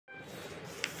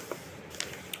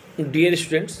Dear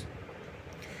students,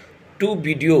 two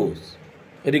videos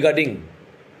regarding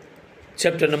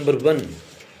chapter number 1,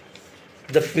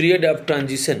 the period of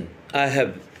transition I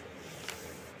have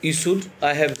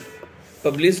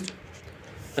published,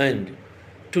 and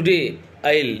today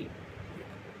I'll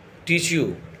teach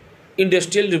you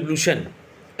industrial revolution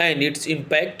and its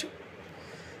impact.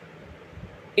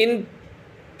 In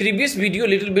previous video,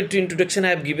 little bit introduction I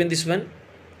have given this one.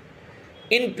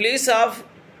 In place of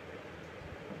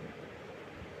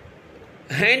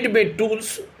handmade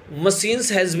tools, machines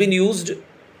has been used,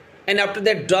 and after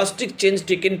that drastic change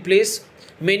taken place.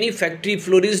 Many factory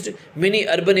flourished, many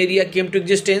urban area came to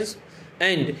existence,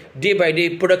 and day by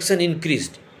day production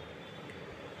increased.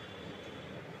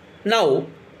 Now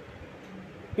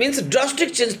means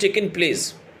drastic change taken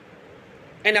place,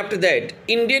 and after that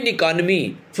Indian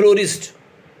economy flourished.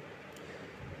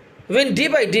 When day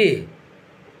by day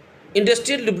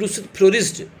industrial revolution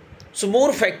flourished, so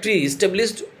more factory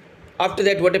established. After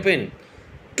that, what happened?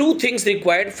 Two things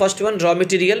required. First one, raw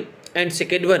material, and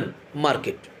second one,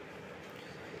 market.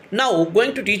 Now,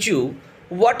 going to teach you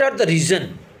what are the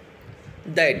reason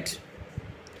that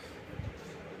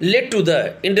led to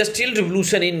the industrial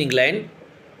revolution in England.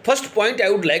 First point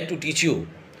I would like to teach you.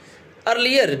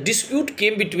 Earlier, dispute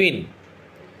came between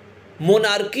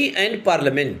monarchy and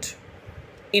parliament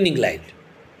in England.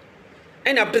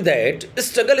 And after that, the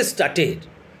struggle started.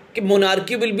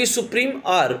 Monarchy will be supreme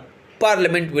or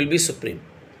parliament will be supreme.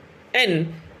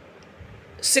 And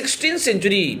 16th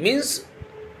century means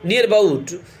near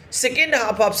about second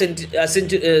half of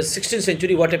 16th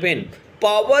century, what happened?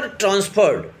 Power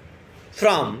transferred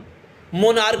from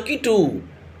monarchy to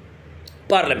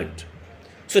parliament.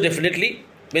 So definitely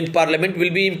when parliament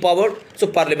will be empowered, so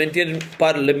parliamentarian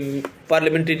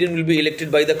will be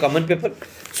elected by the common people.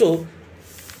 So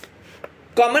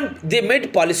they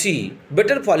made policy,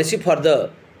 better policy for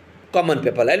the common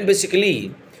people, and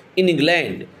basically in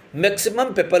England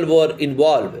maximum people were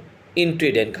involved in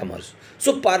trade and commerce.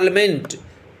 So parliament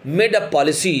made a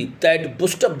policy that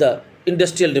boosted up the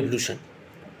industrial revolution.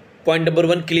 Point number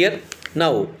 1 clear.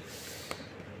 Now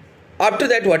after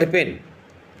that, what happened?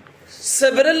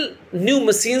 Several new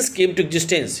machines came to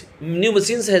existence. New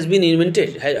machines had been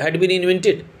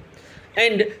invented,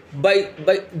 and by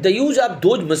the use of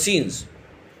those machines,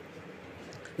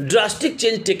 drastic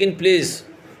change taken place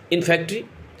in factory.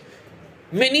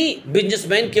 Many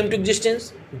businessmen came to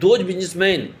existence. Those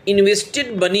businessmen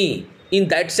invested money in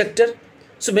that sector.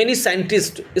 So many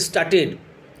scientists started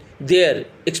their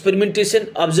experimentation,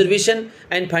 observation,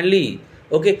 and finally,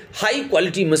 high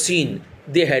quality machine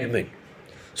they had made.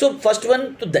 So first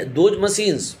one, those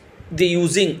machines they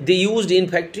used in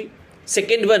factory.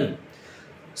 Second one,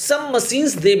 some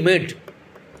machines they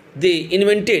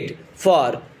invented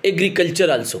for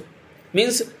agriculture also,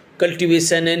 means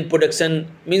cultivation and production,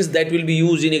 means that will be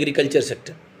used in agriculture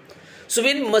sector. So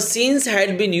when machines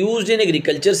had been used in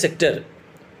agriculture sector,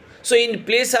 so in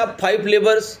place of 5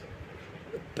 laborers,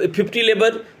 50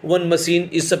 labor, one machine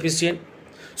is sufficient.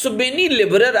 So many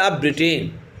laborers of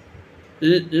Britain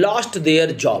lost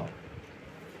their job,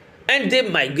 and they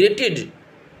migrated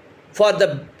for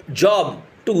the job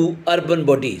to urban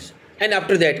bodies. And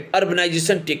after that,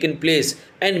 urbanization taken place,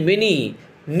 and many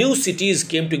new cities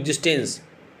came to existence.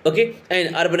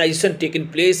 And urbanization taken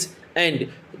place,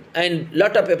 and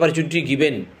lot of opportunity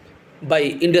given by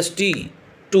industry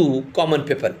to common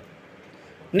people.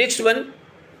 Next one,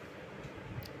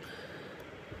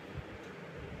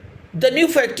 the new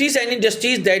factories and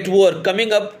industries that were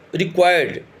coming up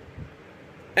required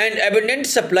an abundant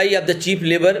supply of the cheap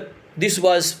labor. This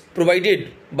was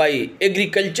provided by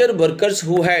agriculture workers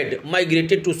who had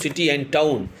migrated to city and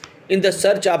town in the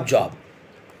search of job.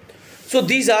 So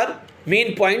these are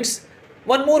main points.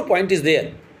 One more point is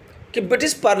there.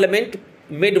 British Parliament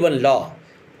made one law.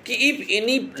 If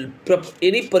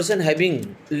any person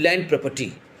having land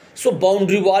property, so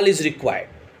boundary wall is required.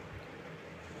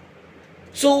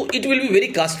 So it will be very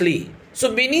costly.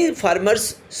 So many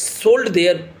farmers sold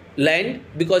their land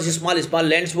because small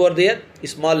lands were there,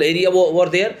 small area were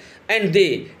there, and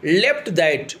they left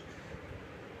that.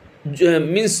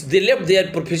 Means they left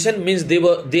their profession. Means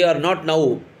they are not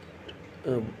now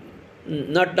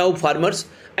farmers,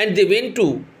 and they went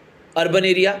to urban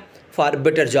area for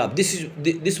better job.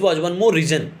 This was one more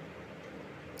reason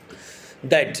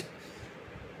that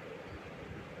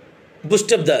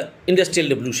boosted up the industrial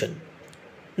revolution.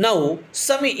 Now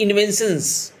some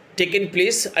inventions taken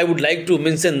place. I would like to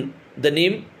mention the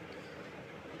name.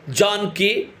 John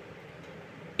Kay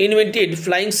invented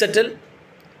flying shuttle.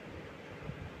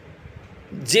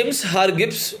 James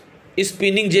Hargreaves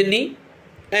spinning jenny,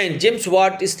 and James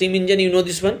Watt steam engine, you know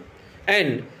this one,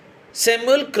 and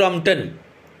Samuel Crompton,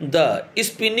 the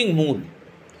spinning moon.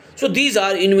 So these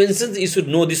are inventions, you should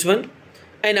know this one.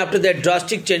 And after that,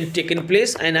 drastic change taken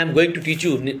place, and I am going to teach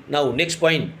you now next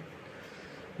point.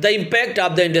 The impact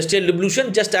of the industrial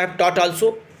revolution, just I have taught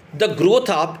also. The growth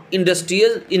of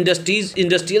industrial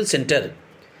center.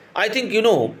 I think you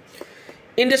know,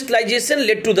 industrialization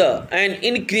led to an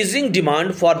increasing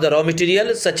demand for the raw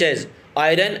material such as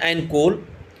iron and coal.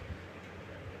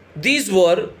 These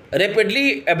were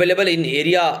rapidly available in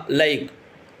area like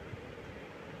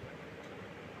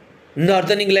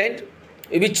northern England,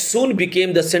 which soon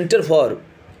became the center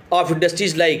of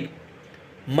industries like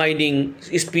mining,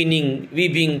 spinning,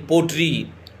 weaving,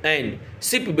 pottery, and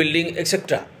shipbuilding,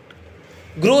 etc.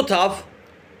 Growth of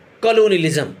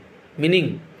colonialism,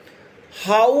 meaning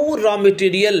how raw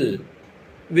material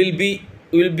will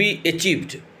be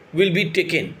achieved, will be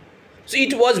taken. So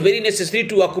it was very necessary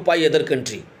to occupy other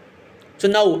country. So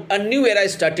now a new era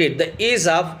started, the age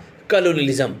of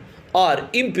colonialism or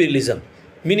imperialism,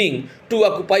 meaning to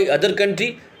occupy other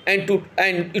country and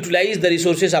utilize the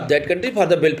resources of that country for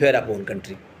the welfare of own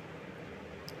country.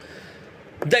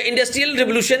 The industrial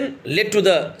revolution led to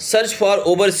the search for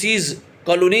overseas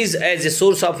colonies as a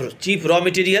source of cheap raw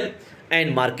material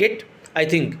and market. I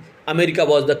think America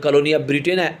was the colony of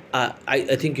Britain.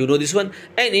 I think you know this one.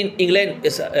 And in England,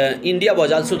 India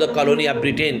was also the colony of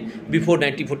Britain before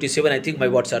 1947. I think my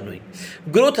words are knowing.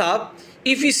 Growth of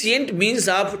efficient means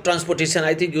of transportation.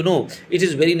 I think you know it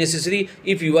is very necessary.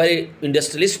 If you are an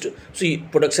industrialist, so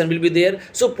production will be there.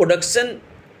 So production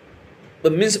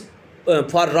means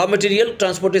for raw material,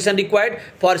 transportation required.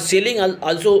 For selling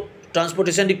also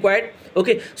transportation required.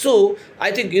 Okay. So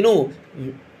I think you know,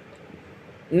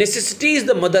 necessity is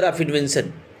the mother of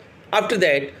invention. After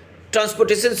that,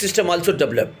 transportation system also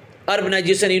developed.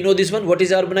 Urbanization, you know this one. What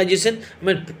is urbanization?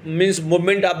 Means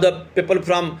movement of the people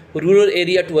from rural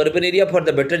area to urban area for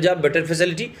the better job, better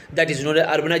facility. That is known as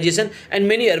urbanization, and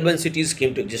many urban cities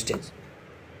came to existence.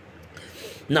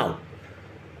 Now,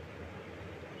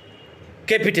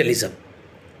 capitalism.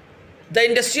 The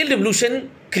industrial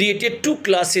revolution created two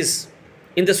classes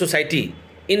in the society: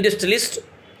 industrialists,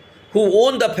 who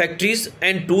own the factories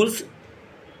and tools,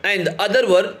 and the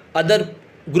other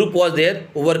group was there,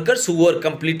 workers who were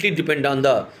completely dependent on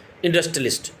the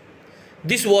industrialist.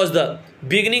 This was the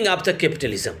beginning of the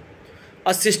capitalism,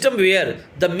 a system where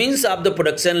the means of the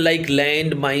production like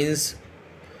land, mines,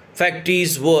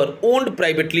 factories were owned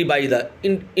privately by the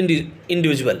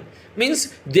individual.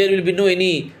 Means there will be no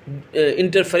any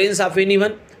interference of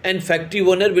anyone, and factory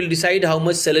owner will decide how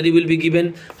much salary will be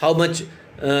given, how much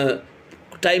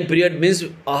time period means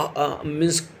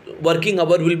working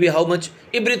hour will be how much,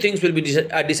 everything will be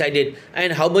decided,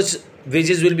 and how much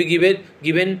wages will be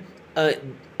given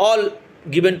all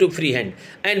given to free hand.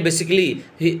 And basically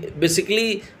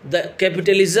the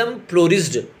capitalism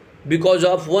flourished because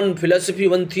of one philosophy,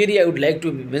 one theory I would like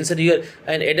to mention here,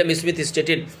 and Adam Smith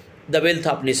stated the wealth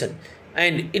of nation,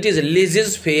 and it is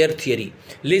laissez-faire theory.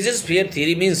 Laissez-faire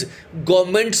theory means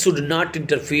government should not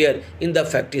interfere in the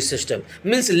factory system,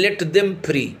 means let them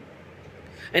free.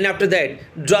 And after that,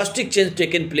 drastic change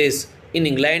taken place in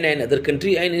England and other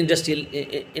country, and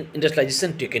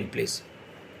industrialization taken place.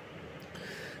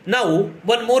 Now,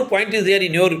 one more point is there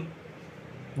in your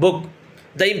book,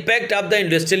 the impact of the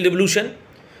industrial revolution.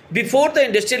 Before the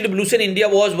industrial revolution, India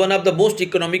was one of the most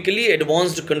economically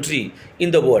advanced country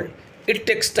in the world. Its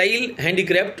textile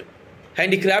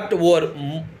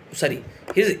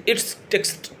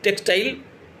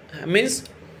means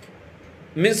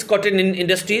cotton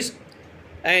industries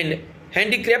and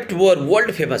handicraft were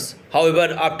world famous.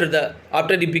 However,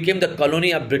 after it became the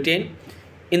colony of Britain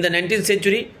in the 19th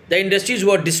century, the industries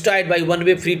were destroyed by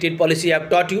one-way free trade policy I have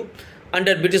taught you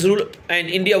under British rule, and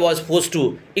India was forced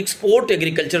to export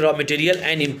agricultural raw material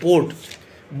and import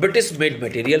British-made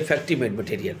material, factory-made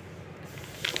material.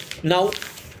 Now,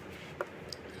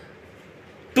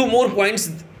 two more points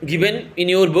given in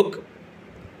your book: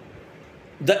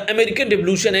 the American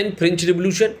Revolution and French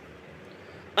Revolution.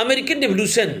 American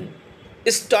Revolution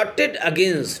started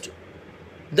against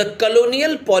the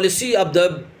colonial policy of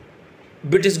the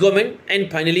British government, and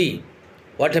finally,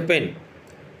 what happened?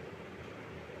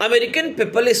 American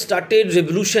people started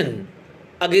revolution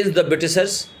against the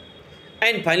Britishers,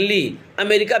 and finally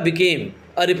America became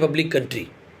a republic country.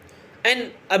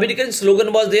 And American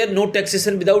slogan was there: no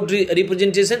taxation without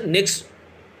representation. Next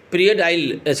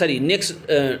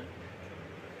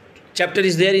chapter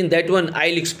is there. In that one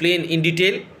I'll explain in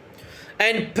detail.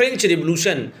 And French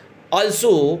Revolution,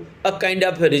 also a kind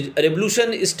of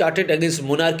revolution started against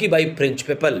monarchy by French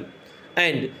people,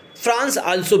 and France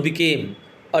also became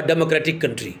a democratic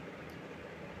country.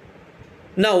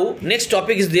 Now, next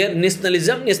topic is there,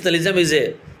 nationalism. Nationalism is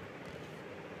a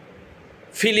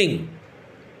feeling,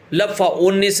 love for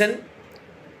own nation,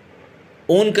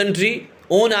 own country,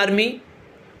 own army,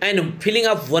 and feeling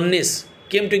of oneness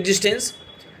came to existence.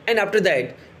 And after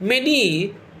that,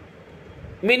 many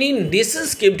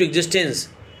nations came to existence,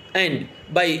 and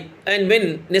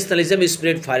when nationalism is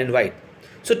spread far and wide.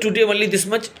 So today only this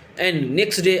much, and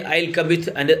next day I'll come with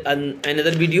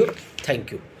another video.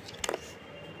 Thank you.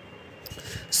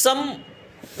 Some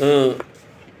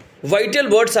vital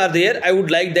words are there. I would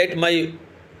like that my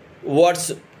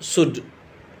words should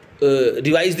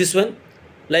revise this one,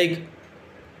 like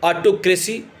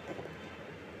autocracy,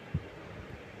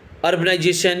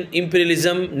 urbanization,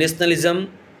 imperialism,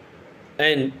 nationalism,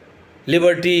 and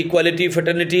liberty, equality,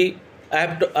 fraternity. I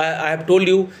have told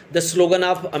you the slogan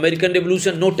of American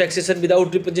Revolution, no taxation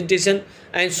without representation,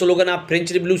 and slogan of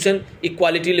French Revolution,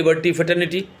 equality, liberty,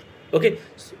 fraternity. Okay.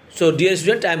 So dear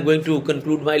student, I am going to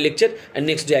conclude my lecture, and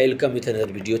next day I will come with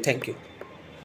another video. Thank you.